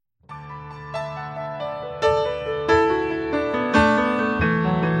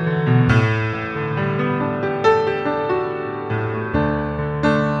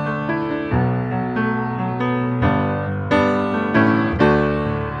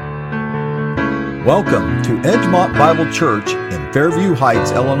Welcome to Edgemont Bible Church in Fairview Heights,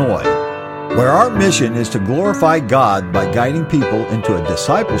 Illinois, where our mission is to glorify God by guiding people into a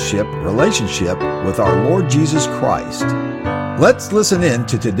discipleship relationship with our Lord Jesus Christ. Let's listen in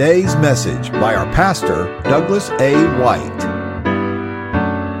to today's message by our pastor, Douglas A. White.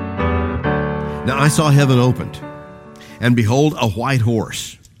 Now I saw heaven opened, and behold, a white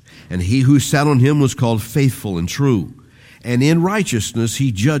horse, and he who sat on him was called Faithful and True, and in righteousness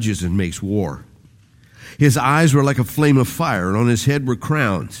he judges and makes war. His eyes were like a flame of fire, and on his head were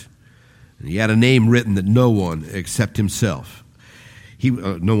crowns. And he had a name written that no one except himself.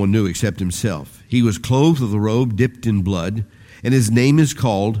 No one knew except himself. He was clothed with a robe dipped in blood, and his name is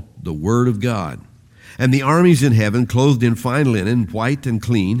called the Word of God. And the armies in heaven, clothed in fine linen, white and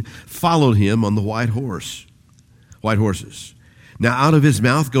clean, followed him on the white horses. Now out of his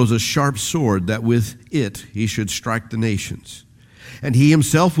mouth goes a sharp sword, that with it he should strike the nations. And he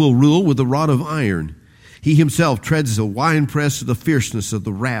himself will rule with a rod of iron. He himself treads the winepress of the fierceness of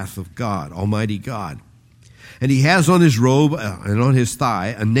the wrath of God, Almighty God. And he has on his robe and on his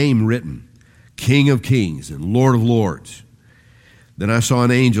thigh a name written, King of Kings and Lord of Lords. Then I saw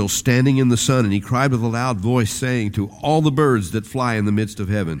an angel standing in the sun, and he cried with a loud voice, saying to all the birds that fly in the midst of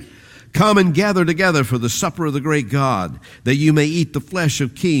heaven, Come and gather together for the supper of the great God, that you may eat the flesh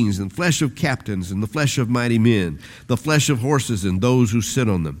of kings and flesh of captains and the flesh of mighty men, the flesh of horses and those who sit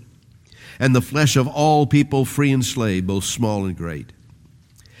on them, and the flesh of all people, free and slave, both small and great.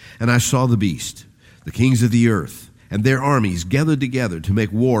 And I saw the beast, the kings of the earth, and their armies gathered together to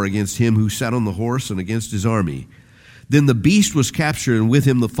make war against him who sat on the horse and against his army. Then the beast was captured, and with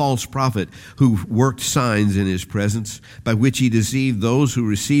him the false prophet, who worked signs in his presence, by which he deceived those who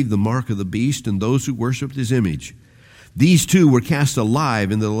received the mark of the beast and those who worshipped his image. These two were cast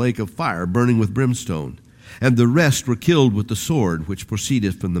alive into the lake of fire, burning with brimstone. And the rest were killed with the sword which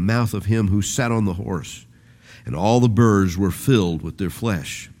proceeded from the mouth of him who sat on the horse. And all the birds were filled with their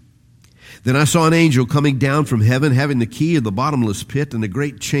flesh. Then I saw an angel coming down from heaven, having the key of the bottomless pit and a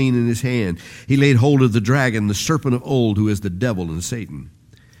great chain in his hand. He laid hold of the dragon, the serpent of old, who is the devil and Satan,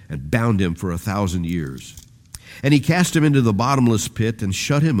 and bound him for 1,000 years. And he cast him into the bottomless pit and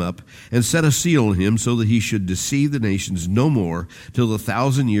shut him up and set a seal on him, so that he should deceive the nations no more till the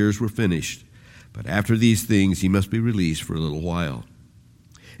 1,000 years were finished. But after these things he must be released for a little while.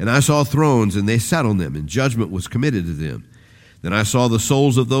 And I saw thrones, and they sat on them, and judgment was committed to them. Then I saw the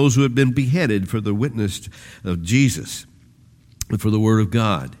souls of those who had been beheaded for the witness of Jesus and for the word of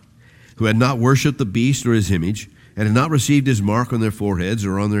God, who had not worshipped the beast or his image, and had not received his mark on their foreheads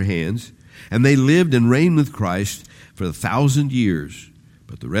or on their hands. And they lived and reigned with Christ for 1,000 years.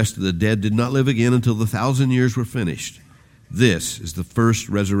 But the rest of the dead did not live again until the 1,000 years were finished. This is the first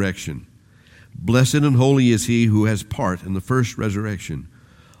resurrection. Blessed and holy is he who has part in the first resurrection.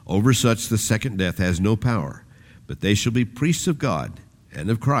 Over such the second death has no power, but they shall be priests of God and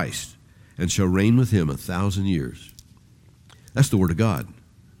of Christ, and shall reign with him 1,000 years. That's the word of God.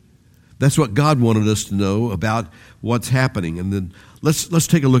 That's what God wanted us to know about what's happening. And then let's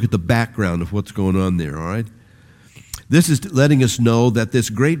take a look at the background of what's going on there, all right? This is letting us know that this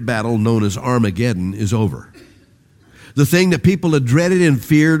great battle known as Armageddon is over. The thing that people had dreaded and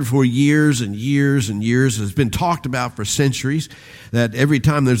feared for years and years and years has been talked about for centuries, that every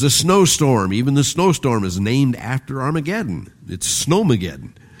time there's a snowstorm, even the snowstorm is named after Armageddon. It's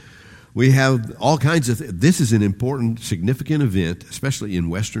Snowmageddon. We have all kinds of this is an important, significant event, especially in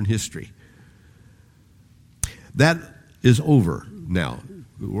Western history. That is over now.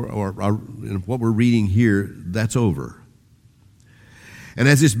 What we're reading here, that's over. And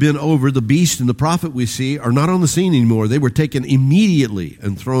as it's been over, the beast and the prophet we see are not on the scene anymore. They were taken immediately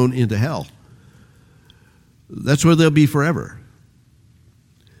and thrown into hell. That's where they'll be forever.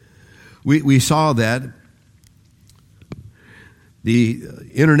 We saw that the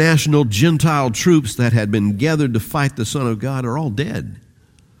international Gentile troops that had been gathered to fight the Son of God are all dead.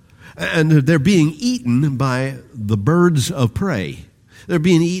 And they're being eaten by the birds of prey. They're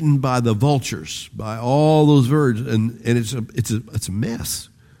being eaten by the vultures, by all those birds, and it's a mess.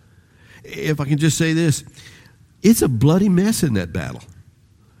 If I can just say this, it's a bloody mess in that battle.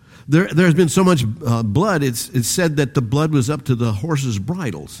 There's been so much blood, it's said that the blood was up to the horses'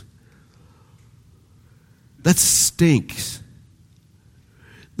 bridles. That stinks.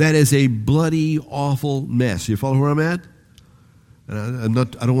 That is a bloody, awful mess. You follow where I'm at? And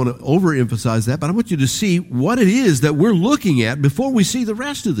I don't want to overemphasize that, but I want you to see what it is that we're looking at before we see the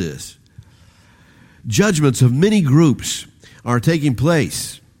rest of this. Judgments of many groups are taking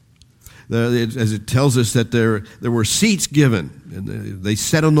place. as it tells us that there were seats given, and they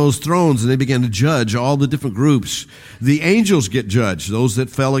sat on those thrones and they began to judge all the different groups. The angels get judged, those that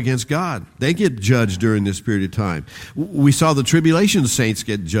fell against God. They get judged during this period of time. We saw the tribulation saints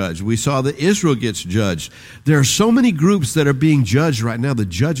get judged. We saw that Israel gets judged. There are so many groups that are being judged right now, the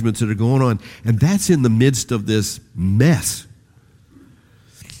judgments that are going on, and that's in the midst of this mess.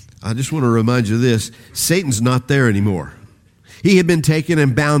 I just want to remind you of this. Satan's not there anymore. He had been taken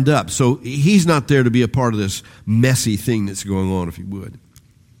and bound up, so he's not there to be a part of this messy thing that's going on, if you would.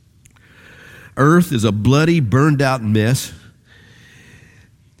 Earth is a bloody, burned-out mess.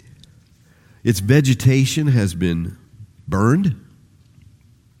 Its vegetation has been burned,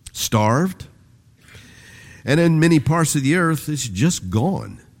 starved, and in many parts of the earth, it's just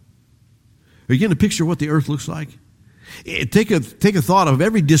gone. Are you getting a picture of what the earth looks like? Take a thought of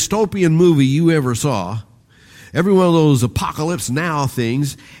every dystopian movie you ever saw, every one of those apocalypse now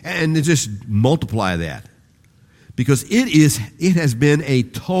things, and just multiply that. Because it has been a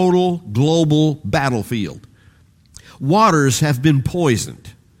total global battlefield. Waters have been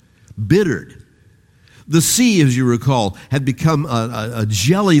poisoned, bittered. The sea, as you recall, had become a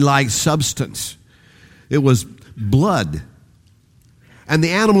jelly-like substance. It was blood. And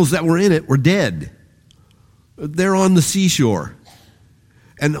the animals that were in it were dead. They're on the seashore.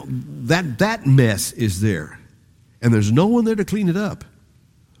 And that mess is there. And there's no one there to clean it up.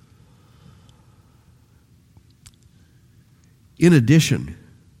 In addition,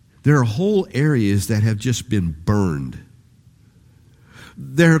 there are whole areas that have just been burned.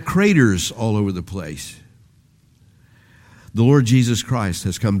 There are craters all over the place. The Lord Jesus Christ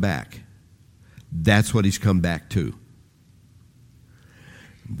has come back. That's what he's come back to.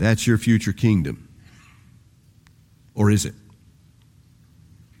 That's your future kingdom. Or is it?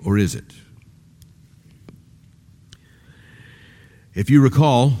 Or is it? If you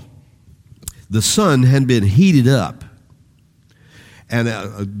recall, the sun had been heated up, and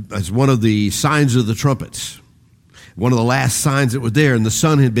as one of the signs of the trumpets, one of the last signs that were there, and the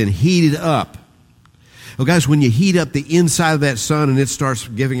sun had been heated up. Well, guys, when you heat up the inside of that sun and it starts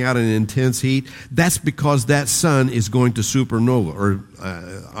giving out an intense heat, that's because that sun is going to supernova, or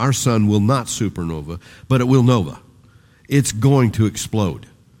our sun will not supernova, but it will nova. It's going to explode.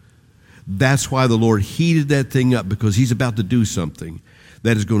 That's why the Lord heated that thing up, because he's about to do something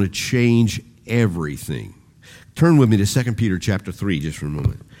that is going to change everything. Turn with me to 2 Peter chapter 3 just for a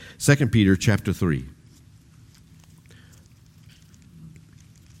moment. 2 Peter chapter 3.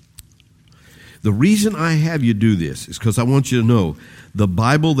 The reason I have you do this is because I want you to know the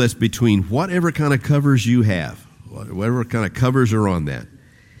Bible that's between whatever kind of covers you have, whatever kind of covers are on that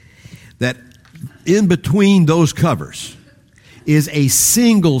in between those covers is a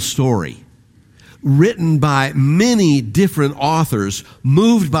single story written by many different authors,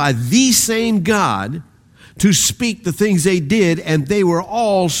 moved by the same God to speak the things they did, and they were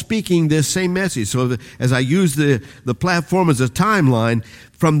all speaking this same message. So as I use the platform as a timeline,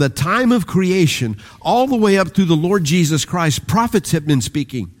 from the time of creation all the way up through the Lord Jesus Christ, prophets have been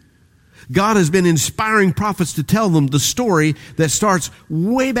speaking. God has been inspiring prophets to tell them the story that starts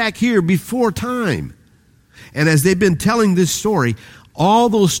way back here before time. And as they've been telling this story, all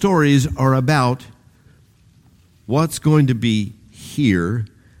those stories are about what's going to be here,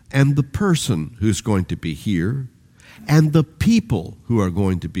 and the person who's going to be here, and the people who are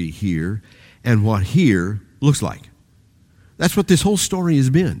going to be here, and what here looks like. That's what this whole story has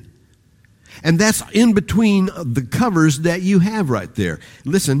been. And that's in between the covers that you have right there.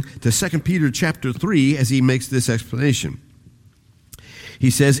 Listen to 2 Peter chapter 3 as he makes this explanation. He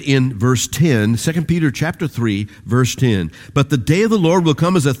says in verse 10, 2 Peter chapter 3, verse 10, "But the day of the Lord will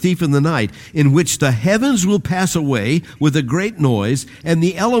come as a thief in the night, in which the heavens will pass away with a great noise, and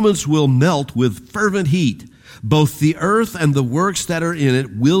the elements will melt with fervent heat. Both the earth and the works that are in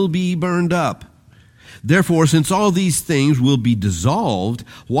it will be burned up. Therefore, since all these things will be dissolved,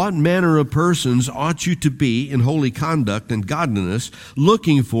 what manner of persons ought you to be in holy conduct and godliness,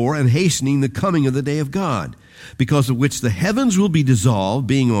 looking for and hastening the coming of the day of God, because of which the heavens will be dissolved,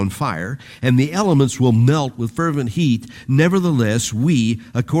 being on fire, and the elements will melt with fervent heat. Nevertheless, we,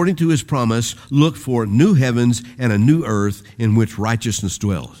 according to his promise, look for new heavens and a new earth in which righteousness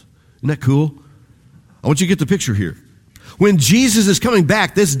dwells." Isn't that cool? I want you to get the picture here. When Jesus is coming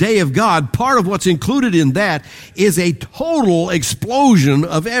back, this day of God, part of what's included in that is a total explosion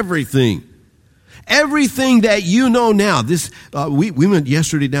of everything. Everything that you know now. We went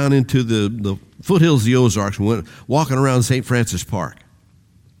yesterday down into the foothills of the Ozarks and went walking around St. Francis Park,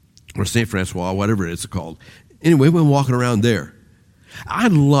 or St. Francois, whatever it's called. Anyway, we went walking around there. I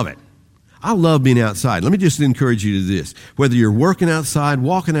love it. I love being outside. Let me just encourage you to this. Whether you're working outside,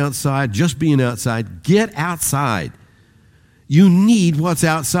 walking outside, just being outside, get outside. You need what's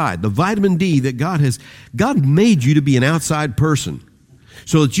outside. The vitamin D that God made you to be an outside person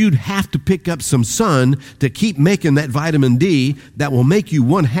so that you'd have to pick up some sun to keep making that vitamin D that will make you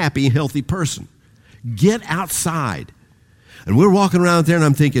one happy, healthy person. Get outside. And we're walking around there and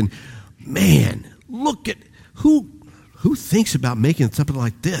I'm thinking, man, look at who thinks about making something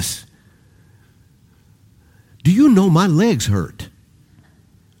like this? Do you know my legs hurt?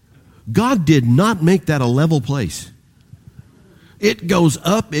 God did not make that a level place. It goes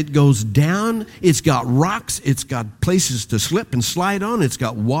up, it goes down, it's got rocks, it's got places to slip and slide on, it's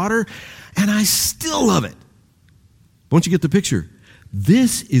got water, and I still love it. Won't you get the picture?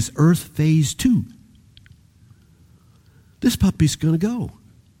 This is Earth Phase 2. This puppy's going to go.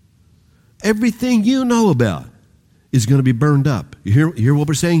 Everything you know about is going to be burned up. You hear what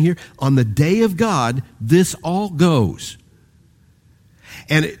we're saying here? On the day of God, this all goes.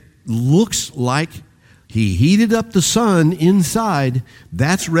 And it looks like he heated up the sun inside.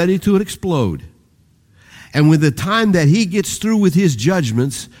 That's ready to explode. And with the time that he gets through with his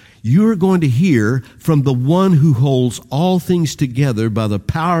judgments, you're going to hear from the one who holds all things together by the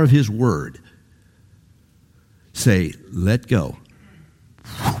power of his word. Say, let go.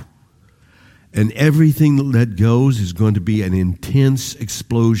 And everything that goes is going to be an intense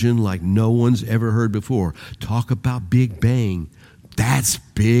explosion like no one's ever heard before. Talk about Big Bang. That's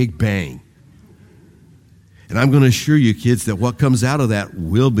Big Bang. And I'm going to assure you, kids, that what comes out of that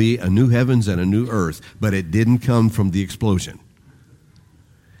will be a new heavens and a new earth. But it didn't come from the explosion.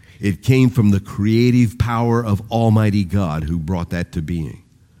 It came from the creative power of Almighty God who brought that to being.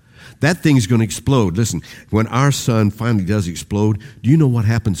 That thing's going to explode. Listen, when our sun finally does explode, do you know what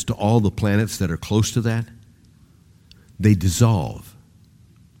happens to all the planets that are close to that? They dissolve.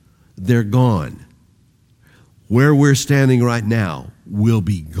 They're gone. Where we're standing right now will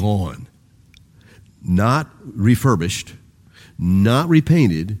be gone. Not refurbished, not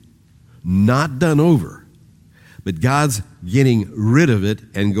repainted, not done over. But God's getting rid of it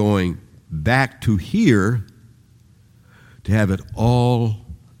and going back to here to have it all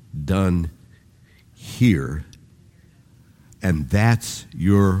done here, and that's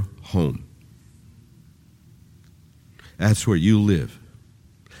your home. That's where you live.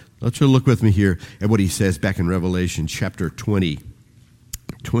 Let's look with me here at what he says back in Revelation chapter 22.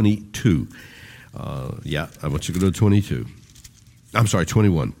 I want you to go to 22. I'm sorry,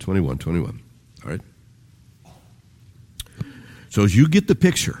 21. All right? So as you get the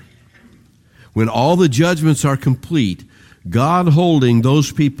picture, when all the judgments are complete, God holding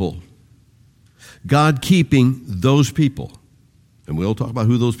those people, God keeping those people, and we'll talk about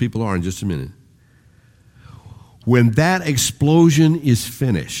who those people are in just a minute. When that explosion is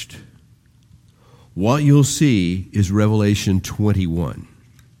finished, what you'll see is Revelation 21.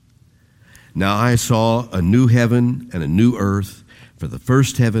 Now I saw a new heaven and a new earth, for the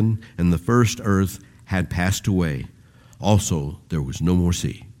first heaven and the first earth had passed away. Also, there was no more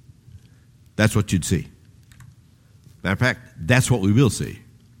sea. That's what you'd see. Matter of fact, that's what we will see.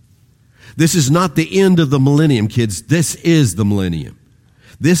 This is not the end of the millennium, kids. This is the millennium.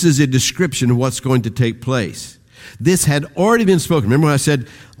 This is a description of what's going to take place. This had already been spoken. Remember when I said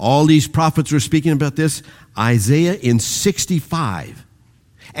all these prophets were speaking about this? Isaiah in 65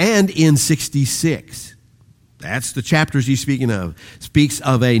 and in 66. That's the chapters he's speaking of. Speaks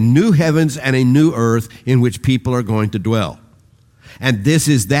of a new heavens and a new earth in which people are going to dwell. And this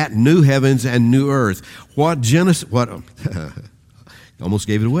is that new heavens and new earth. Almost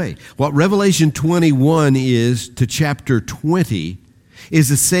gave it away. What Revelation 21 is to chapter 20 is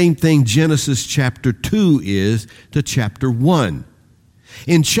the same thing Genesis chapter 2 is to chapter 1.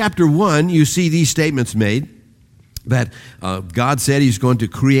 In chapter 1, you see these statements made that God said he's going to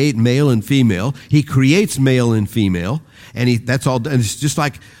create male and female. He creates male and female, and that's all. And it's just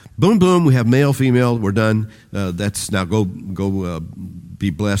like, boom, boom, we have male, female, we're done. That's now go be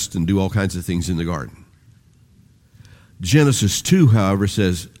blessed and do all kinds of things in the garden. Genesis 2, however,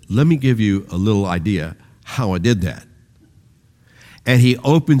 says, let me give you a little idea how I did that. And he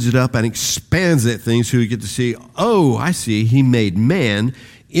opens it up and expands that thing so you get to see, oh, I see, he made man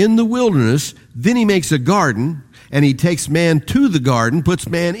in the wilderness, then he makes a garden, and he takes man to the garden, puts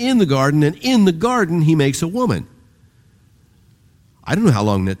man in the garden, and in the garden he makes a woman. I don't know how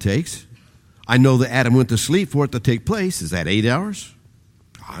long that takes. I know that Adam went to sleep for it to take place. Is that 8 hours?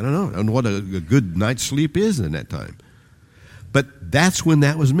 I don't know. I don't know what a good night's sleep is in that time. But that's when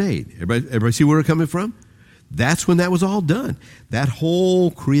that was made. Everybody see where we're coming from? That's when that was all done. That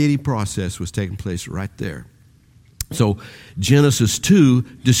whole creative process was taking place right there. So Genesis 2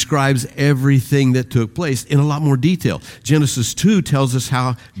 describes everything that took place in a lot more detail. Genesis 2 tells us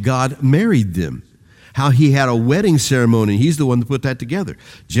how God married them, how he had a wedding ceremony. He's the one that put that together.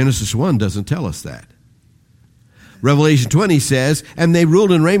 Genesis 1 doesn't tell us that. Revelation 20 says, and they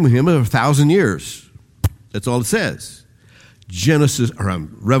ruled and reigned with him 1,000 years. That's all it says.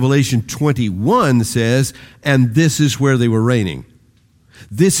 Revelation 21 says, and this is where they were reigning.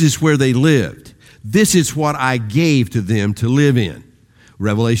 This is where they lived. This is what I gave to them to live in.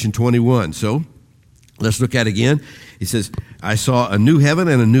 Revelation 21. So, let's look at it again. He says, I saw a new heaven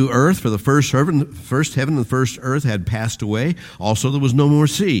and a new earth, for the first heaven and the first earth had passed away. Also, there was no more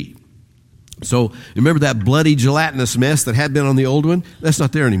sea. So, remember that bloody gelatinous mess that had been on the old one? That's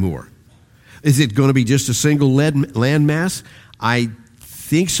not there anymore. Is it going to be just a single land mass? I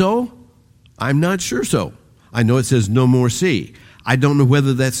think so. I'm not sure so. I know it says no more sea. I don't know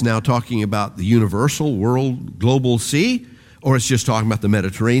whether that's now talking about the universal world global sea, or it's just talking about the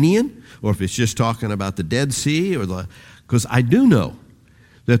Mediterranean, or if it's just talking about the Dead Sea, because I do know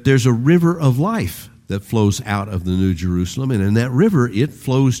that there's a river of life that flows out of the New Jerusalem, and in that river it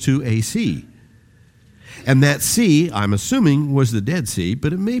flows to a sea. And that sea, I'm assuming, was the Dead Sea,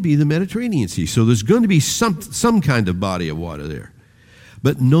 but it may be the Mediterranean Sea. So there's going to be some kind of body of water there,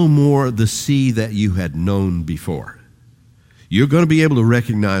 but no more the sea that you had known before. You're going to be able to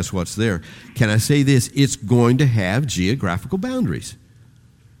recognize what's there. Can I say this? It's going to have geographical boundaries.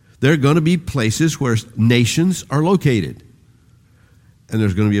 There are going to be places where nations are located. And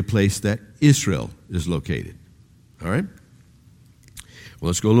there's going to be a place that Israel is located. All right? Well,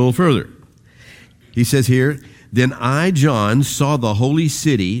 let's go a little further. He says here, then I, John, saw the holy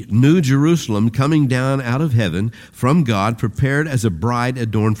city, New Jerusalem, coming down out of heaven from God, prepared as a bride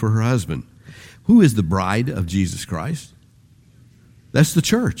adorned for her husband. Who is the bride of Jesus Christ? That's the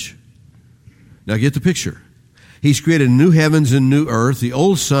church. Now get the picture. He's created new heavens and new earth. The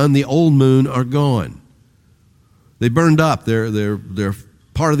old sun, the old moon are gone. They burned up. They're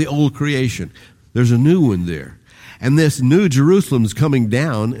part of the old creation. There's a new one there. And this new Jerusalem is coming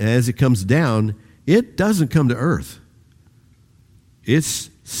down. And as it comes down, it doesn't come to earth. It's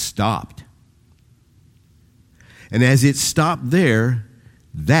stopped. And as it's stopped there,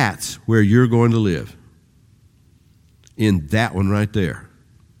 that's where you're going to live. In that one right there.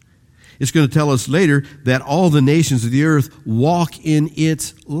 It's going to tell us later that all the nations of the earth walk in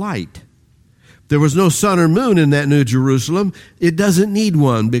its light. There was no sun or moon in that New Jerusalem. It doesn't need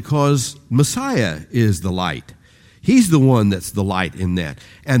one because Messiah is the light. He's the one that's the light in that.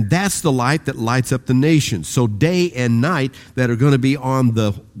 And that's the light that lights up the nations. So day and night that are going to be on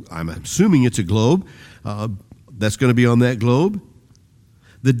I'm assuming it's a globe, that's going to be on that globe.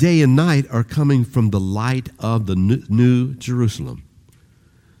 The day and night are coming from the light of the New Jerusalem.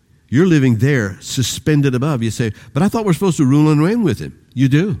 You're living there, suspended above. You say, but I thought we're supposed to rule and reign with him. You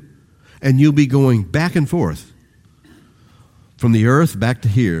do. And you'll be going back and forth. From the earth back to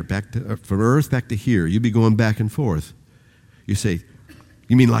here, from earth back to here. You'll be going back and forth. You say,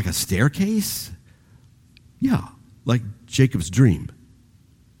 you mean like a staircase? Yeah, like Jacob's dream.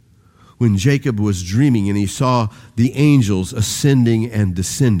 When Jacob was dreaming and he saw the angels ascending and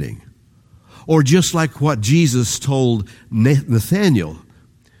descending. Or just like what Jesus told Nathanael.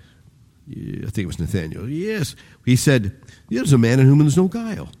 I think it was Nathanael. Yes. He said, there's a man in whom there's no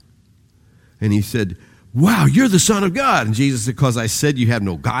guile. And he said, wow, you're the Son of God. And Jesus said, because I said you have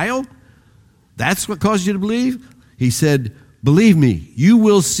no guile? That's what caused you to believe? He said, believe me, you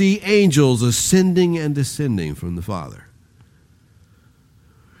will see angels ascending and descending from the Father.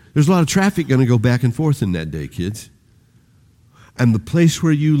 There's a lot of traffic going to go back and forth in that day, kids. And the place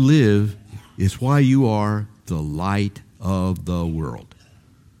where you live is why you are the light of the world.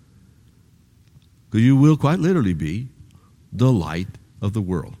 Because you will quite literally be the light of the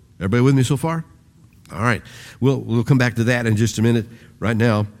world. Everybody with me so far? All right. We'll come back to that in just a minute. Right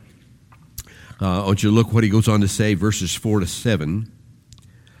now, I want you to look what he goes on to say, verses 4 to 7.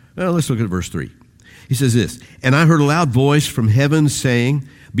 Well, let's look at verse 3. He says this, and I heard a loud voice from heaven saying,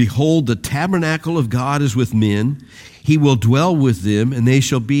 behold, the tabernacle of God is with men. He will dwell with them, and they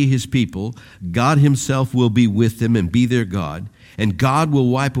shall be his people. God himself will be with them and be their God. And God will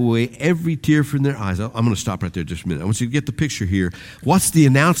wipe away every tear from their eyes. I'm going to stop right there just a minute. I want you to get the picture here. What's the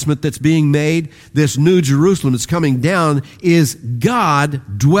announcement that's being made? This New Jerusalem that's coming down is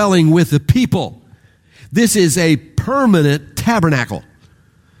God dwelling with the people. This is a permanent tabernacle.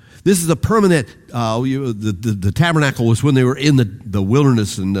 This is a permanent, the tabernacle was when they were in the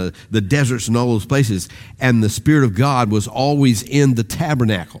wilderness and the deserts and all those places, and the Spirit of God was always in the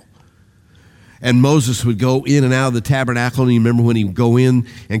tabernacle. And Moses would go in and out of the tabernacle, and you remember when he would go in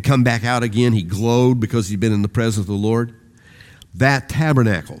and come back out again, he glowed because he'd been in the presence of the Lord. That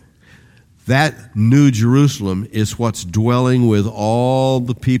tabernacle, that New Jerusalem, is what's dwelling with all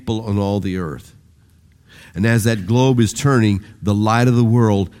the people on all the earth. And as that globe is turning, the light of the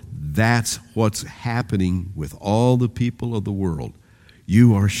world, that's what's happening with all the people of the world.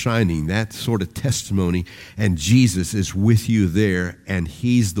 You are shining that sort of testimony, and Jesus is with you there, and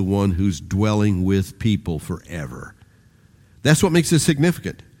he's the one who's dwelling with people forever. That's what makes it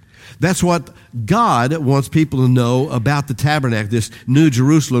significant. That's what God wants people to know about the tabernacle, this New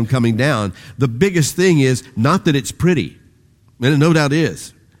Jerusalem coming down. The biggest thing is not that it's pretty, and it no doubt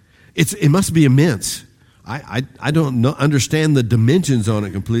is. It must be immense. I don't understand the dimensions on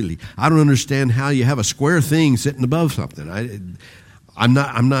it completely. I don't understand how you have a square thing sitting above something. I'm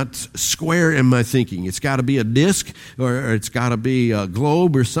not square in my thinking. It's got to be a disc, or it's got to be a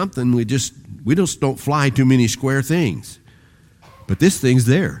globe or something. We just don't fly too many square things. But this thing's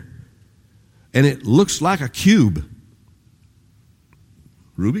there. And it looks like a cube.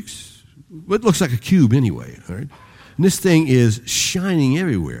 Rubik's? Well, it looks like a cube anyway, all right? And this thing is shining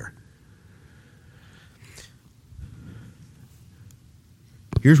everywhere.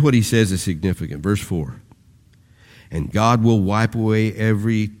 Here's what he says is significant. Verse 4. And God will wipe away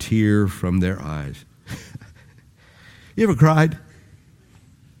every tear from their eyes. You ever cried?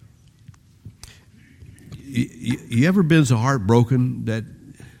 You ever been so heartbroken that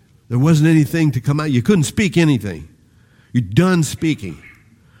there wasn't anything to come out? You couldn't speak anything. You're done speaking.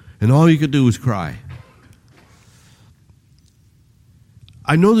 And all you could do was cry.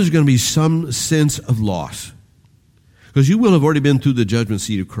 I know there's going to be some sense of loss, because you will have already been through the judgment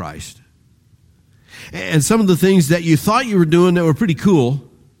seat of Christ. And some of the things that you thought you were doing that were pretty cool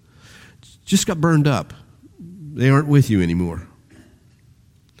just got burned up. They aren't with you anymore.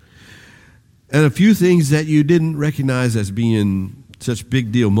 And a few things that you didn't recognize as being such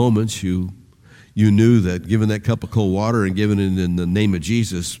big deal moments, you knew that giving that cup of cold water and giving it in the name of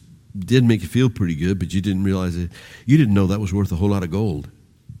Jesus did make you feel pretty good, but you didn't realize it. You didn't know that was worth a whole lot of gold.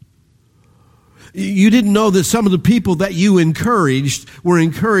 You didn't know that some of the people that you encouraged were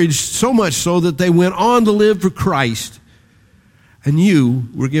encouraged so much so that they went on to live for Christ. And you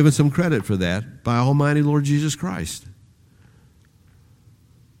were given some credit for that by Almighty Lord Jesus Christ.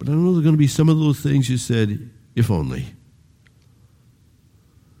 But I know there are going to be some of those things you said, if only.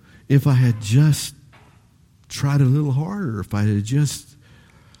 If I had just tried a little harder, if I had just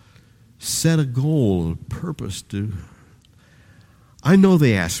set a goal, a purpose to... I know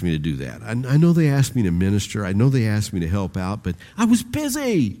they asked me to do that. I know they asked me to minister. I know they asked me to help out, but I was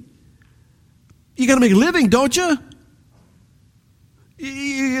busy. You got to make a living, don't you?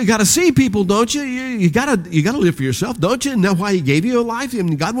 You got to see people, don't you? You got to live for yourself, don't you? And that's why He gave you a life. I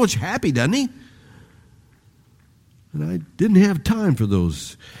mean, God wants you happy, doesn't He? And I didn't have time for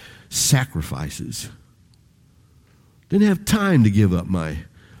those sacrifices. Didn't have time to give up my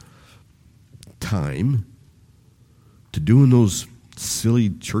time to doing those silly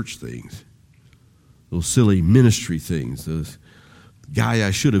church things, those silly ministry things, the guy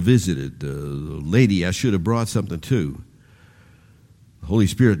I should have visited, the lady I should have brought something to. The Holy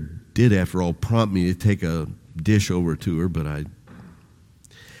Spirit did, after all, prompt me to take a dish over to her, but I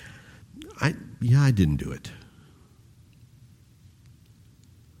didn't do it.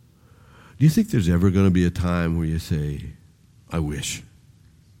 Do you think there's ever going to be a time where you say, I wish?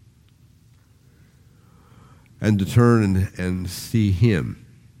 And to turn and see Him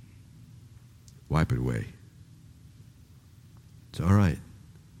wipe it away. It's all right.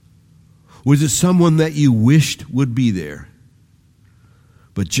 Was it someone that you wished would be there,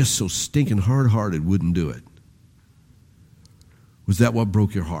 but just so stinking hard-hearted wouldn't do it? Was that what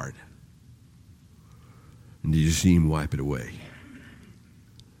broke your heart? And did you see Him wipe it away?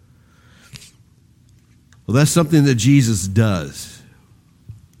 Well, that's something that Jesus does.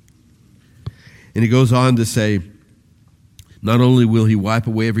 And He goes on to say, not only will He wipe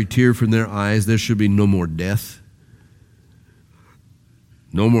away every tear from their eyes, there should be no more death,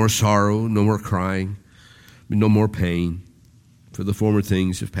 no more sorrow, no more crying, no more pain, for the former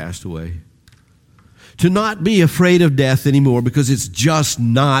things have passed away. To not be afraid of death anymore, because it's just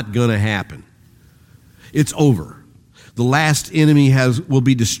not going to happen. It's over. The last enemy will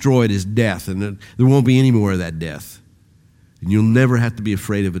be destroyed as death, and there won't be any more of that death. And you'll never have to be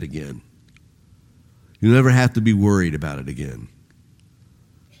afraid of it again. You'll never have to be worried about it again.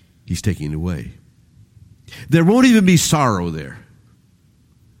 He's taking it away. There won't even be sorrow there.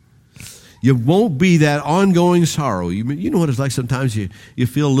 You won't be that ongoing sorrow. You know what it's like sometimes you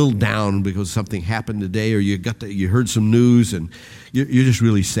feel a little down because something happened today, or you heard some news and you're just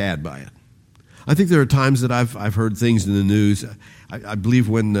really sad by it. I think there are times that I've heard things in the news. I believe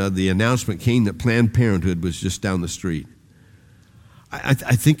when the announcement came that Planned Parenthood was just down the street, I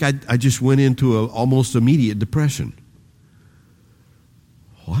think I just went into an almost immediate depression.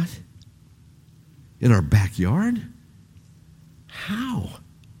 What? In our backyard? How?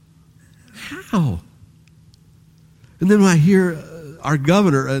 And then when I hear our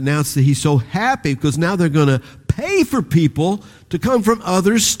governor announce that he's so happy because now they're going to pay for people to come from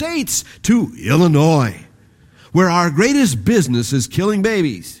other states to Illinois, where our greatest business is killing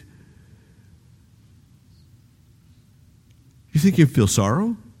babies. You think you feel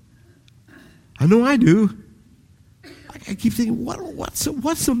sorrow? I know I do. I keep thinking, what's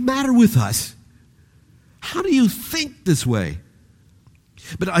the matter with us? How do you think this way?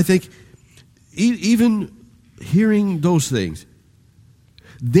 But I think even hearing those things,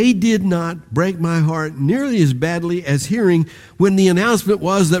 they did not break my heart nearly as badly as hearing when the announcement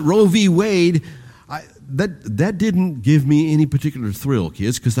was that Roe v. Wade, that didn't give me any particular thrill,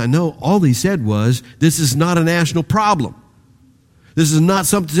 kids, because I know all he said was, this is not a national problem. This is not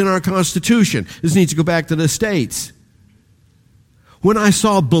something that's in our Constitution. This needs to go back to the states. When I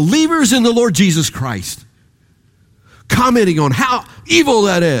saw believers in the Lord Jesus Christ commenting on how evil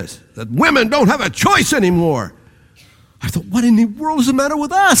that is, that women don't have a choice anymore, I thought, what in the world is the matter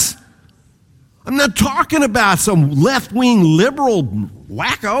with us? I'm not talking about some left-wing liberal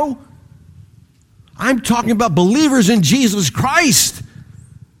wacko. I'm talking about believers in Jesus Christ.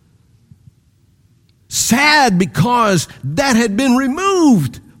 Sad because that had been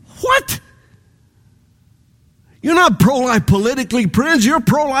removed. What? You're not pro-life politically, Prince. You're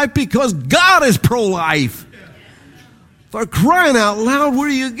pro-life because God is pro-life. For crying out loud, where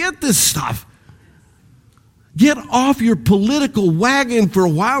do you get this stuff? Get off your political wagon for a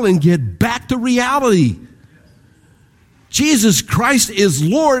while and get back to reality. Jesus Christ is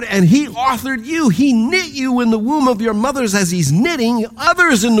Lord, and He authored you. He knit you in the womb of your mothers as He's knitting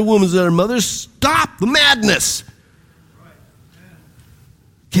others in the wombs of their mothers. Stop the madness.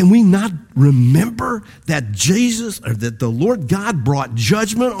 Can we not remember that that the Lord God brought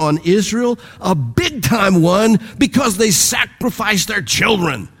judgment on Israel, a big-time one, because they sacrificed their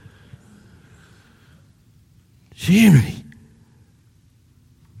children? Jiminy,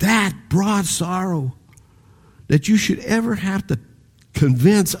 that brought sorrow that you should ever have to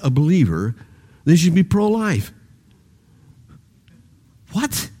convince a believer they should be pro-life.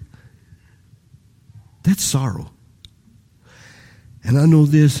 What? That's sorrow. And I know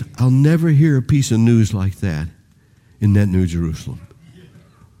this, I'll never hear a piece of news like that in that New Jerusalem.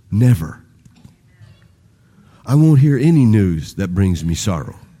 Never. I won't hear any news that brings me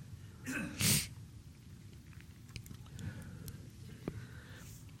sorrow.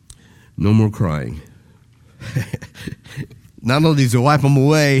 No more crying. Not only does He wipe them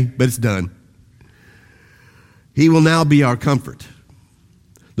away, but it's done. He will now be our comfort.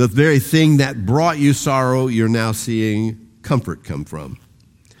 The very thing that brought you sorrow, you're now seeing comfort come from.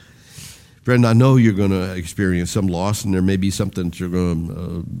 Friend, I know you're going to experience some loss, and there may be something that you're going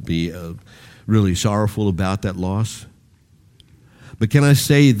to be really sorrowful about, that loss. But can I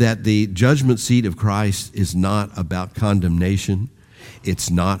say that the judgment seat of Christ is not about condemnation?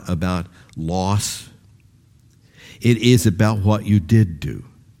 It's not about loss. It is about what you did do.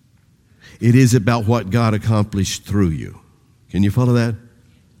 It is about what God accomplished through you. Can you follow that?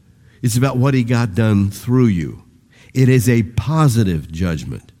 It's about what He got done through you. It is a positive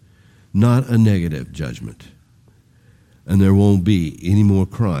judgment, not a negative judgment. And there won't be any more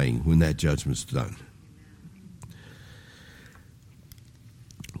crying when that judgment's done.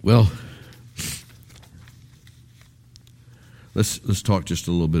 Well, let's talk just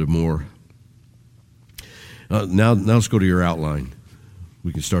a little bit more. Now let's go to your outline.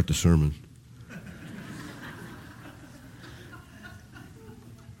 We can start the sermon.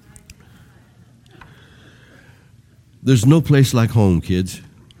 There's no place like home, kids.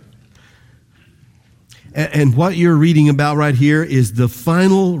 And what you're reading about right here is the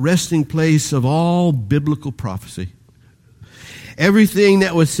final resting place of all biblical prophecy. Everything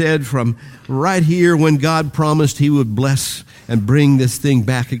that was said from right here when God promised He would bless and bring this thing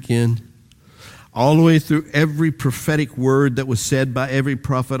back again, all the way through every prophetic word that was said by every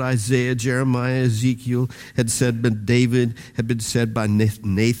prophet, Isaiah, Jeremiah, Ezekiel, had said by David, had been said by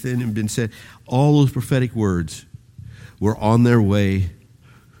Nathan, had been said. All those prophetic words were on their way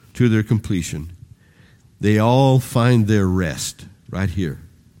to their completion. They all find their rest right here.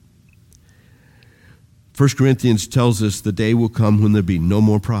 1 Corinthians tells us the day will come when there'll be no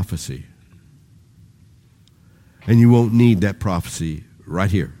more prophecy. And you won't need that prophecy right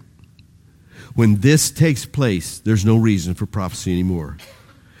here. When this takes place, there's no reason for prophecy anymore.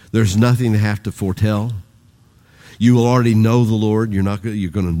 There's nothing to have to foretell. You will already know the Lord. You're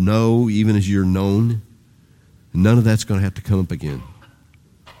going to know even as you're known. None of that's going to have to come up again.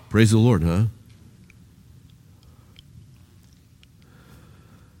 Praise the Lord, huh?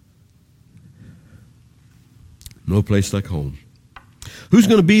 No place like home. Who's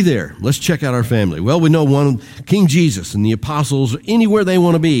going to be there? Let's check out our family. Well, we know one, King Jesus and the apostles, anywhere they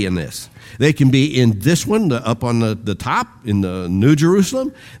want to be in this. They can be in this one, up on the top, in the New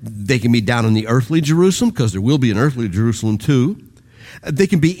Jerusalem. They can be down in the earthly Jerusalem, because there will be an earthly Jerusalem too. They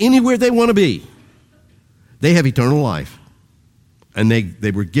can be anywhere they want to be. They have eternal life. And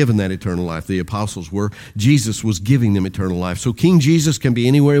they were given that eternal life. The apostles were. Jesus was giving them eternal life. So King Jesus can be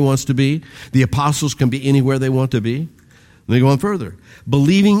anywhere he wants to be. The apostles can be anywhere they want to be. They go on further.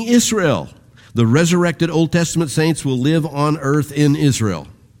 Believing Israel. The resurrected Old Testament saints will live on earth in Israel.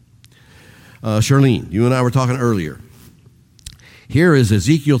 Charlene, you and I were talking earlier. Here is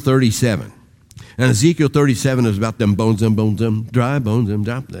Ezekiel 37. And Ezekiel 37 is about them bones, dry bones, them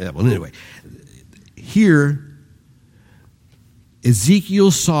dry. Well, anyway, here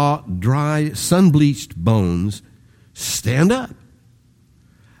Ezekiel saw dry, sun-bleached bones stand up.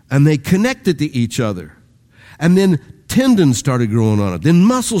 And they connected to each other. And then tendons started growing on it. Then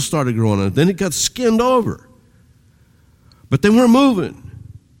muscles started growing on it. Then it got skinned over. But they weren't moving.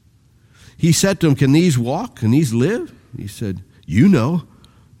 He said to him, can these walk? Can these live? He said, you know.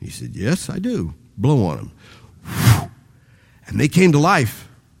 He said, yes, I do. Blow on them. And they came to life.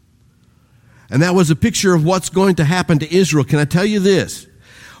 And that was a picture of what's going to happen to Israel. Can I tell you this?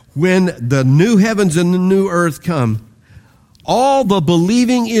 When the new heavens and the new earth come, all the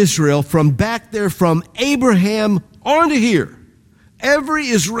believing Israel from back there, from Abraham on to here, every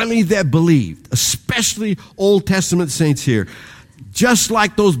Israeli that believed, especially Old Testament saints here, just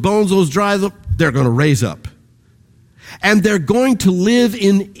like those bones, those dry, they're going to raise up. And they're going to live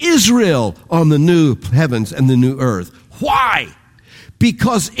in Israel on the new heavens and the new earth. Why?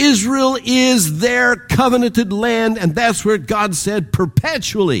 Because Israel is their covenanted land, and that's where God said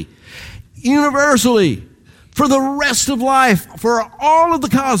perpetually, universally, for the rest of life, for all of the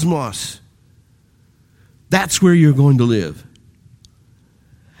cosmos. That's where you're going to live.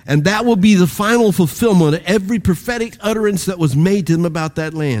 And that will be the final fulfillment of every prophetic utterance that was made to them about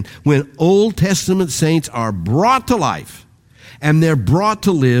that land. When Old Testament saints are brought to life, and they're brought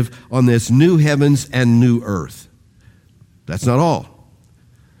to live on this new heavens and new earth. That's not all.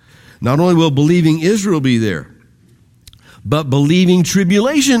 Not only will believing Israel be there, but believing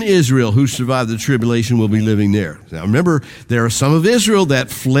tribulation Israel, who survived the tribulation, will be living there. Now remember, there are some of Israel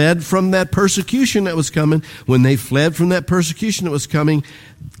that fled from that persecution that was coming. When they fled from that persecution that was coming,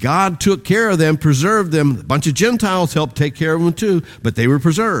 God took care of them, preserved them. A bunch of Gentiles helped take care of them too, but they were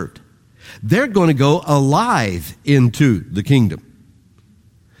preserved. They're going to go alive into the kingdom.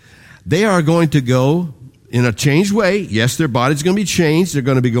 They are going to go in a changed way. Yes, their body's going to be changed. They're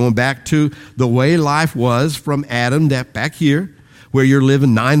going to be going back to the way life was from Adam, that back here, where you're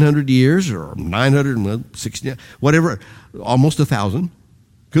living 900 years or 960, whatever, almost 1,000.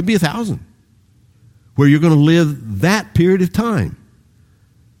 Could be 1,000. Where you're going to live that period of time.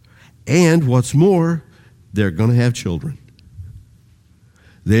 And what's more, they're going to have children.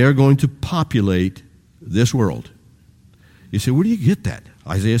 They are going to populate this world. You say, where do you get that?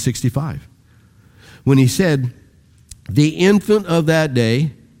 Isaiah 65. When he said, the infant of that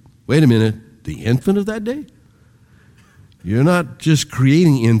day, wait a minute, the infant of that day? You're not just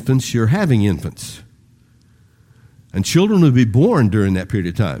creating infants, you're having infants. And children will be born during that period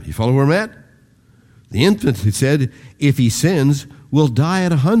of time. You follow where I'm at? The infant, he said, if he sins, will die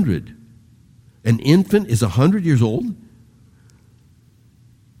at 100. An infant is 100 years old?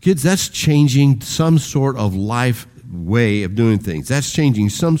 Kids, that's changing some sort of life way of doing things. That's changing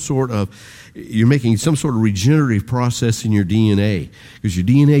some sort of, you're making some sort of regenerative process in your DNA. Because your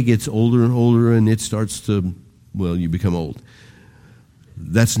DNA gets older and older and it starts to, well, you become old.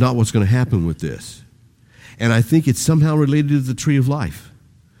 That's not what's going to happen with this. And I think it's somehow related to the tree of life.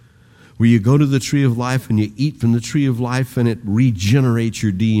 Where you go to the tree of life and you eat from the tree of life and it regenerates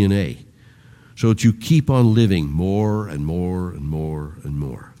your DNA. So that you keep on living more and more and more and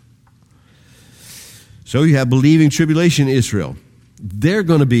more. So you have believing tribulation Israel. They're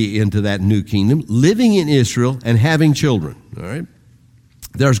going to be into that new kingdom, living in Israel and having children. All right.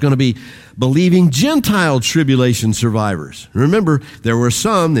 There's going to be believing Gentile tribulation survivors. Remember, there were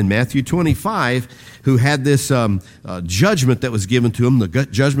some in Matthew 25 who had this judgment that was given to them, the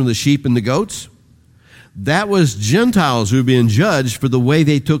judgment of the sheep and the goats. That was Gentiles who were being judged for the way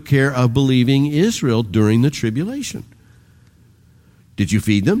they took care of believing Israel during the tribulation. Did you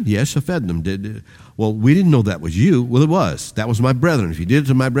feed them? Yes, I fed them. Well, we didn't know that was you. Well, it was. That was my brethren. If you did it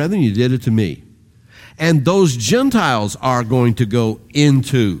to my brethren, you did it to me. And those Gentiles are going to go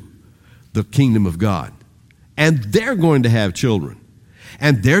into the kingdom of God. And they're going to have children.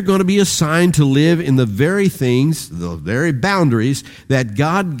 And they're going to be assigned to live in the very things, the very boundaries that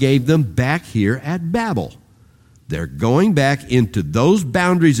God gave them back here at Babel. They're going back into those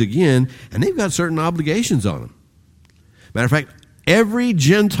boundaries again, and they've got certain obligations on them. Matter of fact, every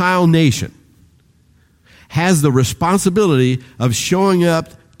Gentile nation has the responsibility of showing up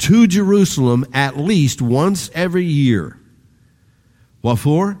to Jerusalem at least once every year. What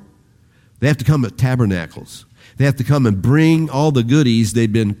for? They have to come at tabernacles. They have to come and bring all the goodies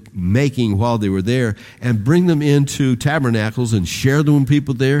they've been making while they were there and bring them into tabernacles and share them with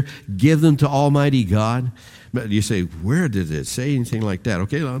people there, give them to Almighty God. But you say, where did it say anything like that?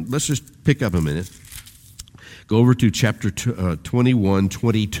 Okay, let's just pick up a minute. Go over to chapter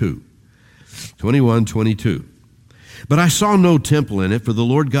 21:22. 21:22. But I saw no temple in it, for the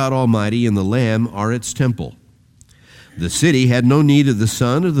Lord God Almighty and the Lamb are its temple. The city had no need of the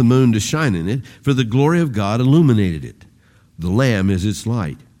sun or the moon to shine in it, for the glory of God illuminated it. The Lamb is its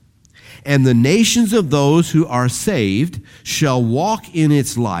light. And the nations of those who are saved shall walk in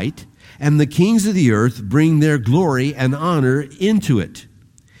its light, and the kings of the earth bring their glory and honor into it.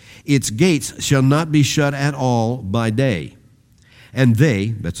 Its gates shall not be shut at all by day. And they,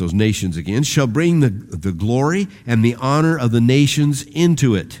 that's those nations again, shall bring the glory and the honor of the nations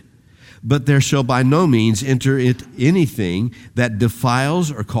into it. But there shall by no means enter it anything that defiles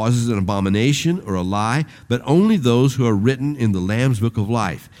or causes an abomination or a lie, but only those who are written in the Lamb's book of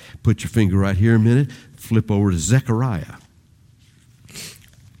life. Put your finger right here a minute. Flip over to Zechariah.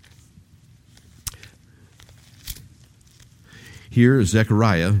 Here is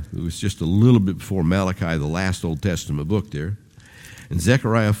Zechariah, who was just a little bit before Malachi, the last Old Testament book there. In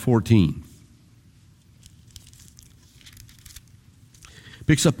Zechariah 14.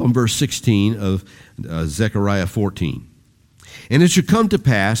 Picks up on verse 16 of Zechariah 14. And it shall come to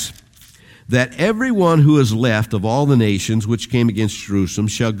pass that everyone who is left of all the nations which came against Jerusalem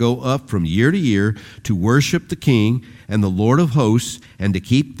shall go up from year to year to worship the King and the Lord of hosts and to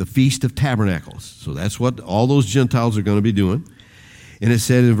keep the Feast of Tabernacles. So that's what all those Gentiles are going to be doing. And it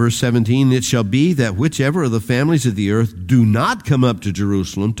said in verse 17, it shall be that whichever of the families of the earth do not come up to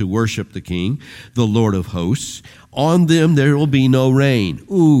Jerusalem to worship the King, the Lord of hosts, on them there will be no rain.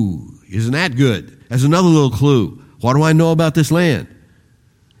 Ooh, isn't that good? That's another little clue. What do I know about this land?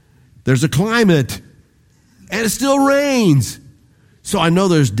 There's a climate, and it still rains. So I know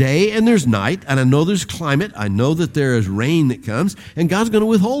there's day and there's night, and I know there's climate. I know that there is rain that comes, and God's going to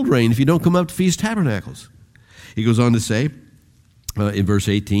withhold rain if you don't come up to Feast Tabernacles. He goes on to say, in verse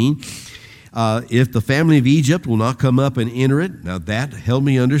 18, if the family of Egypt will not come up and enter it. Now that helped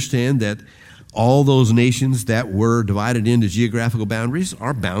me understand that all those nations that were divided into geographical boundaries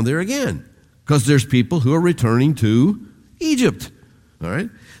are bound there again, because there's people who are returning to Egypt. All right.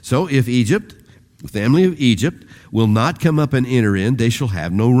 So if Egypt, the family of Egypt, will not come up and enter in, they shall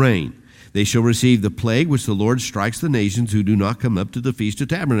have no rain. They shall receive the plague which the Lord strikes the nations who do not come up to the Feast of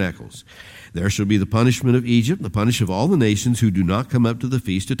Tabernacles. There shall be the punishment of Egypt, the punishment of all the nations who do not come up to the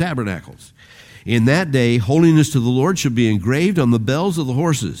Feast of Tabernacles. In that day, holiness to the Lord shall be engraved on the bells of the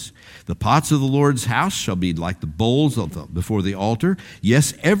horses. The pots of the Lord's house shall be like the bowls before the altar.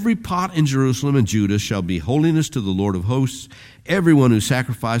 Yes, every pot in Jerusalem and Judah shall be holiness to the Lord of hosts. Everyone who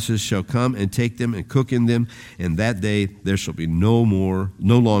sacrifices shall come and take them and cook in them. And that day there shall be no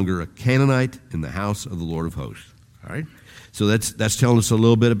longer a Canaanite in the house of the Lord of hosts. All right? So that's telling us a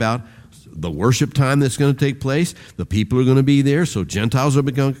little bit about the worship time that's going to take place. The people are going to be there, so Gentiles are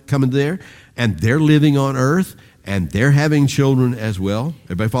coming there, and they're living on earth, and they're having children as well.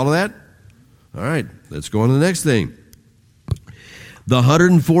 Everybody follow that? All right, let's go on to the next thing. The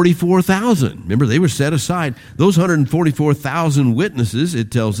 144,000. Remember, they were set aside. Those 144,000 witnesses,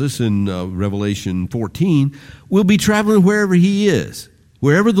 it tells us in Revelation 14, will be traveling wherever he is.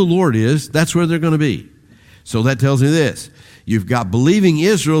 Wherever the Lord is, that's where they're going to be. So that tells me this. You've got believing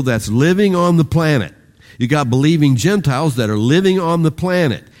Israel that's living on the planet. You've got believing Gentiles that are living on the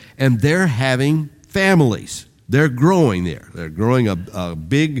planet. And they're having families. They're growing there. They're growing a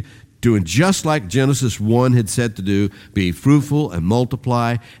big, doing just like Genesis 1 had said to do, be fruitful and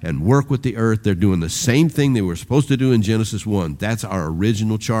multiply and work with the earth. They're doing the same thing they were supposed to do in Genesis 1. That's our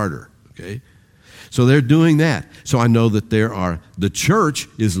original charter, okay? So they're doing that. So I know that the church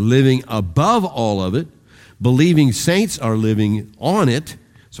is living above all of it. Believing saints are living on it.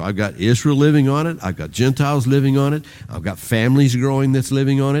 So I've got Israel living on it. I've got Gentiles living on it. I've got families growing that's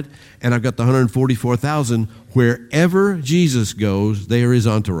living on it. And I've got the 144,000. Wherever Jesus goes, they are his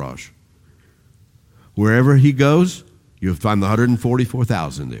entourage. Wherever he goes, you'll find the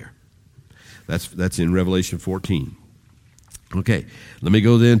 144,000 there. That's in Revelation 14. Okay, let me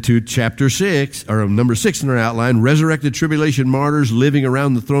go then to chapter 6, or number 6 in our outline, resurrected tribulation martyrs living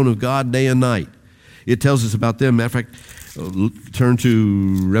around the throne of God day and night. It tells us about them. Matter of fact, turn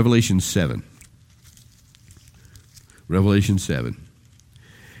to Revelation 7. Revelation 7.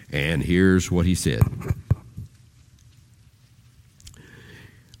 And here's what he said.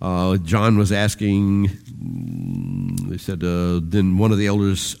 John was asking, they said, then one of the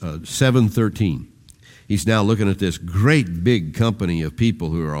elders, 7:13. He's now looking at this great big company of people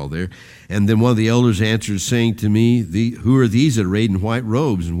who are all there. And then one of the elders answered, saying to me, who are these that are arrayed in white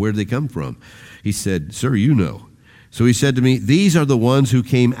robes, and where do they come from? He said, sir, you know. So he said to me, these are the ones who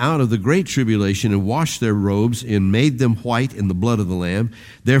came out of the great tribulation and washed their robes and made them white in the blood of the Lamb.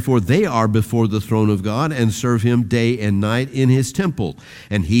 Therefore they are before the throne of God and serve him day and night in his temple.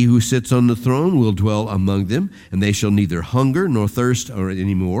 And he who sits on the throne will dwell among them, and they shall neither hunger nor thirst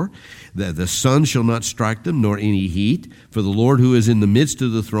any more. The sun shall not strike them, nor any heat. For the Lord who is in the midst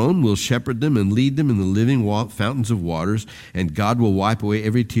of the throne will shepherd them and lead them in the living fountains of waters, and God will wipe away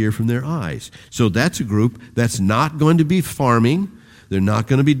every tear from their eyes. So that's a group that's not going to be farming. They're not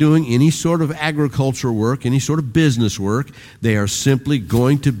going to be doing any sort of agriculture work, any sort of business work. They are simply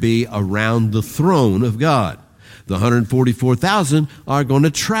going to be around the throne of God. The 144,000 are going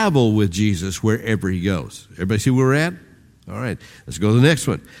to travel with Jesus wherever he goes. Everybody see where we're at? All right, let's go to the next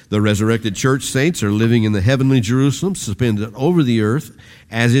one. The resurrected church saints are living in the heavenly Jerusalem, suspended over the earth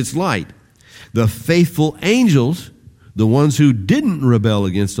as its light. The faithful angels, the ones who didn't rebel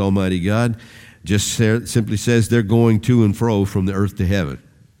against Almighty God, just simply says they're going to and fro from the earth to heaven.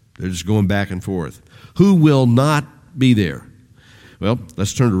 They're just going back and forth. Who will not be there? Well,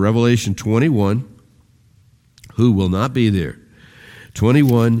 let's turn to Revelation 21. Who will not be there?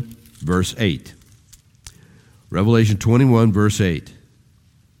 21, verse 8. Revelation 21, verse 8.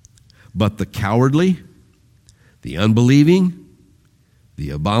 But the cowardly, the unbelieving, the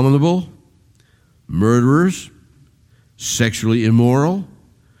abominable, murderers, sexually immoral,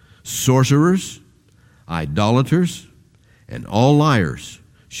 sorcerers, idolaters, and all liars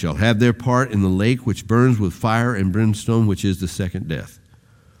shall have their part in the lake which burns with fire and brimstone, which is the second death.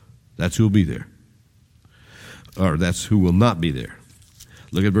 That's who will be there. Or that's who will not be there.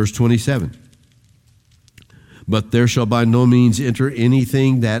 Look at verse 27. But there shall by no means enter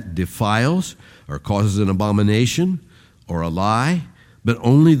anything that defiles or causes an abomination or a lie, but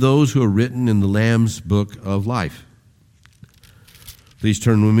only those who are written in the Lamb's book of life. Please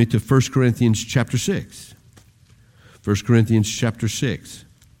turn with me to 1 Corinthians chapter 6. 1 Corinthians chapter 6.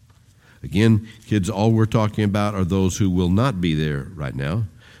 Again, kids, all we're talking about are those who will not be there right now.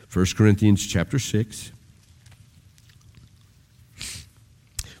 1 Corinthians chapter 6,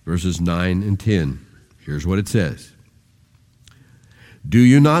 verses 9 and 10. Here's what it says. Do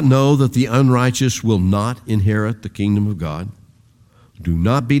you not know that the unrighteous will not inherit the kingdom of God? Do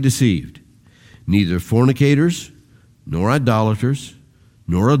not be deceived. Neither fornicators, nor idolaters,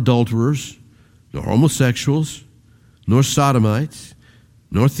 nor adulterers, nor homosexuals, nor sodomites,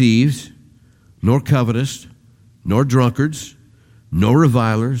 nor thieves, nor covetous, nor drunkards, nor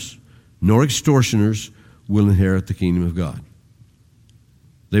revilers, nor extortioners will inherit the kingdom of God.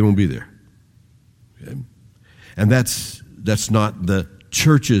 They won't be there. Okay? And that's not the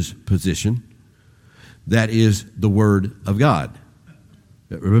church's position. That is the Word of God.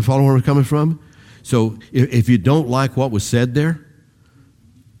 Everybody follow where I'm coming from? So if you don't like what was said there,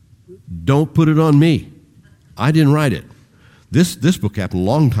 don't put it on me. I didn't write it. This book happened a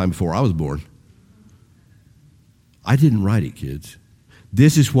long time before I was born. I didn't write it, kids.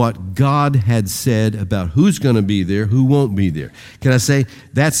 This is what God had said about who's going to be there, who won't be there. Can I say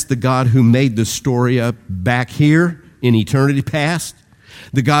that's the God who made the story up back here in eternity past?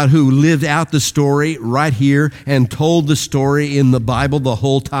 The God who lived out the story right here and told the story in the Bible the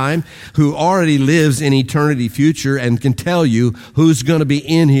whole time, who already lives in eternity future and can tell you who's going to be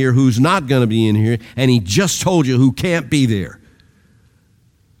in here, who's not going to be in here, and he just told you who can't be there.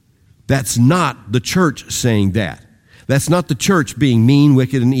 That's not the church saying that. That's not the church being mean,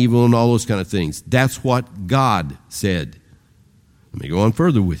 wicked, and evil and all those kind of things. That's what God said. Let me go on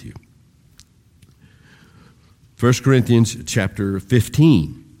further with you. 1 Corinthians chapter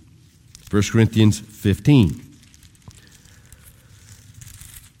 15. 1 Corinthians 15.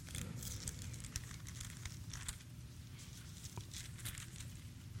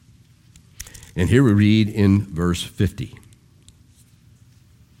 And here we read in verse 50.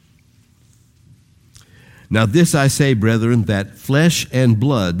 Now this I say, brethren, that flesh and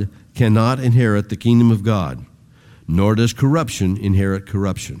blood cannot inherit the kingdom of God, nor does corruption inherit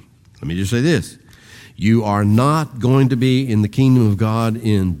corruption. Let me just say this. You are not going to be in the kingdom of God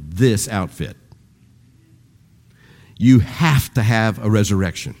in this outfit. You have to have a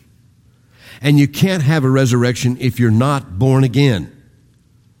resurrection. And you can't have a resurrection if you're not born again.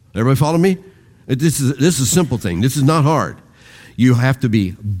 Everybody follow me? This is a simple thing. This is not hard. You have to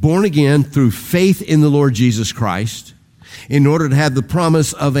be born again through faith in the Lord Jesus Christ in order to have the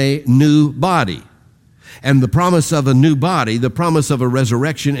promise of a new body. And the promise of a new body, the promise of a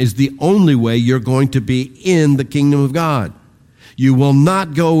resurrection, is the only way you're going to be in the kingdom of God. You will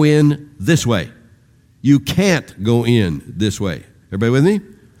not go in this way. You can't go in this way. Everybody with me?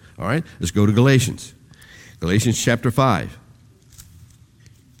 All right, let's go to Galatians. Galatians chapter 5.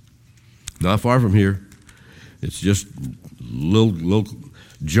 Not far from here. It's just a little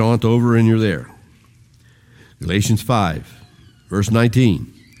jaunt over and you're there. Galatians 5, verse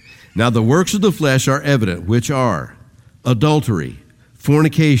 19. Now the works of the flesh are evident, which are adultery,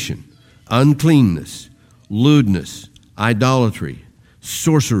 fornication, uncleanness, lewdness, idolatry,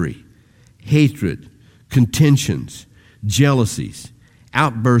 sorcery, hatred, contentions, jealousies,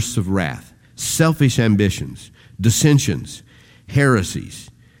 outbursts of wrath, selfish ambitions, dissensions, heresies,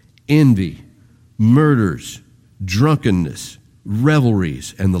 envy, murders, drunkenness,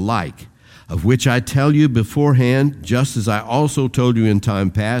 revelries, and the like, of which I tell you beforehand, just as I also told you in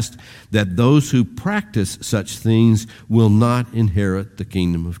time past, that those who practice such things will not inherit the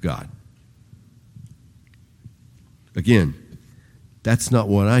kingdom of God. Again, that's not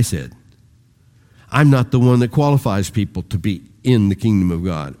what I said. I'm not the one that qualifies people to be in the kingdom of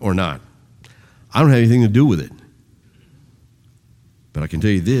God or not. I don't have anything to do with it. But I can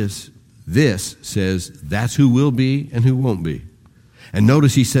tell you this says that's who will be and who won't be. And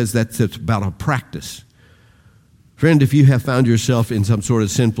notice he says that's about a practice. Friend, if you have found yourself in some sort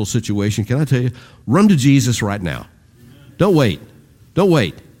of sinful situation, can I tell you, run to Jesus right now. Don't wait. Don't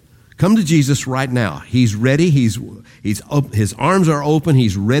wait. Come to Jesus right now. He's ready. His arms are open.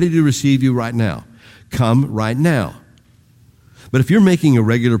 He's ready to receive you right now. Come right now. But if you're making a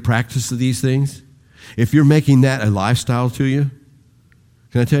regular practice of these things, if you're making that a lifestyle to you,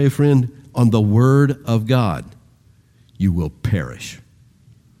 can I tell you, friend, on the Word of God, you will perish.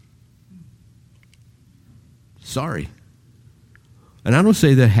 Sorry. And I don't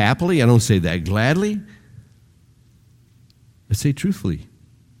say that happily. I don't say that gladly. I say truthfully.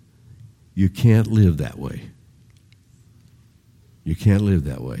 You can't live that way. You can't live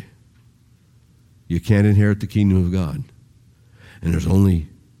that way. You can't inherit the kingdom of God. And there's only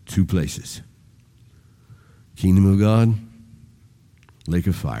two places. Kingdom of God, lake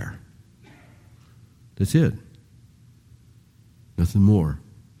of fire. That's it. Nothing more.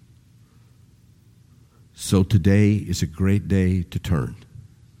 So today is a great day to turn.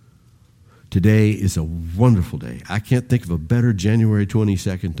 Today is a wonderful day. I can't think of a better January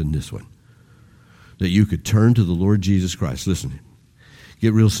 22nd than this one. That you could turn to the Lord Jesus Christ. Listen,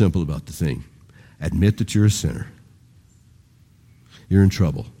 get real simple about the thing. Admit that you're a sinner. You're in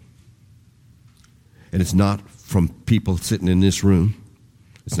trouble. And it's not from people sitting in this room.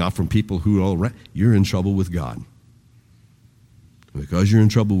 It's not from people who are all around. You're in trouble with God. And because you're in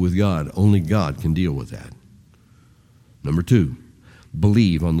trouble with God, only God can deal with that. Number 2,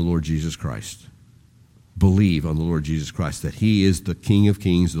 believe on the Lord Jesus Christ. Believe on the Lord Jesus Christ, that He is the King of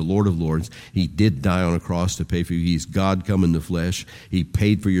Kings, the Lord of Lords. He did die on a cross to pay for you. He's God come in the flesh. He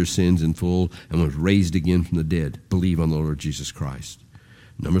paid for your sins in full and was raised again from the dead. Believe on the Lord Jesus Christ.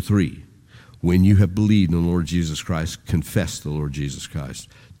 Number 3, when you have believed in the Lord Jesus Christ, confess the Lord Jesus Christ.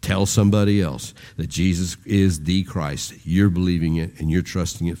 Tell somebody else that Jesus is the Christ. You're believing it and you're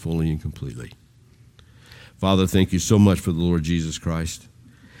trusting it fully and completely. Father, thank you so much for the Lord Jesus Christ.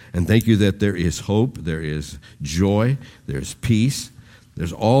 And thank you that there is hope, there is joy, there's peace.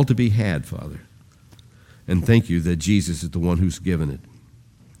 There's all to be had, Father. And thank you that Jesus is the one who's given it.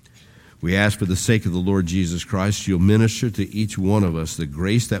 We ask for the sake of the Lord Jesus Christ, you'll minister to each one of us the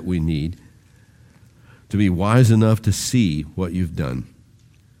grace that we need to be wise enough to see what you've done.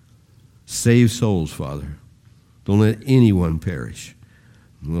 Save souls, Father. Don't let anyone perish.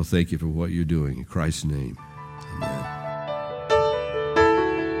 And we'll thank you for what you're doing. In Christ's name, amen.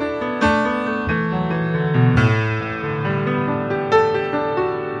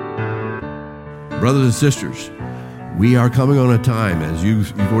 Brothers and sisters, we are coming on a time, as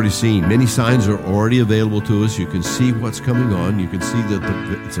you've already seen. Many signs are already available to us. You can see what's coming on. You can see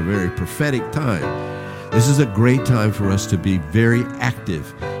that it's a very prophetic time. This is a great time for us to be very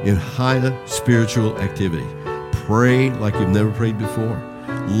active in higher spiritual activity. Pray like you've never prayed before.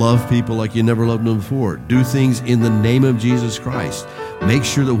 Love people like you never loved them before. Do things in the name of Jesus Christ. Make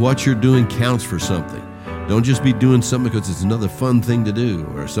sure that what you're doing counts for something. Don't just be doing something because it's another fun thing to do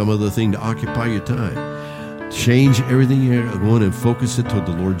or some other thing to occupy your time. Change everything you're going and focus it toward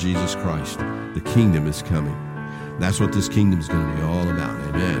the Lord Jesus Christ. The kingdom is coming. That's what this kingdom is going to be all about.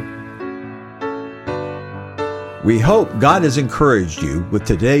 Amen. We hope God has encouraged you with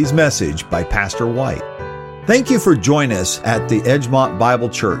today's message by Pastor White. Thank you for joining us at the Edgemont Bible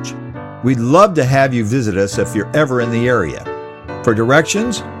Church. We'd love to have you visit us if you're ever in the area. For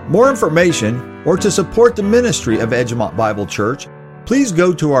directions, more information, or to support the ministry of Edgemont Bible Church, please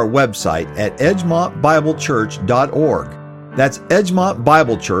go to our website at edgemontbiblechurch.org. That's Edgemont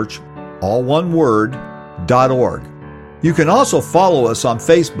Bible Church, all one word, .org. You can also follow us on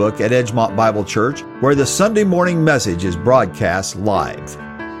Facebook at Edgemont Bible Church, where the Sunday morning message is broadcast live.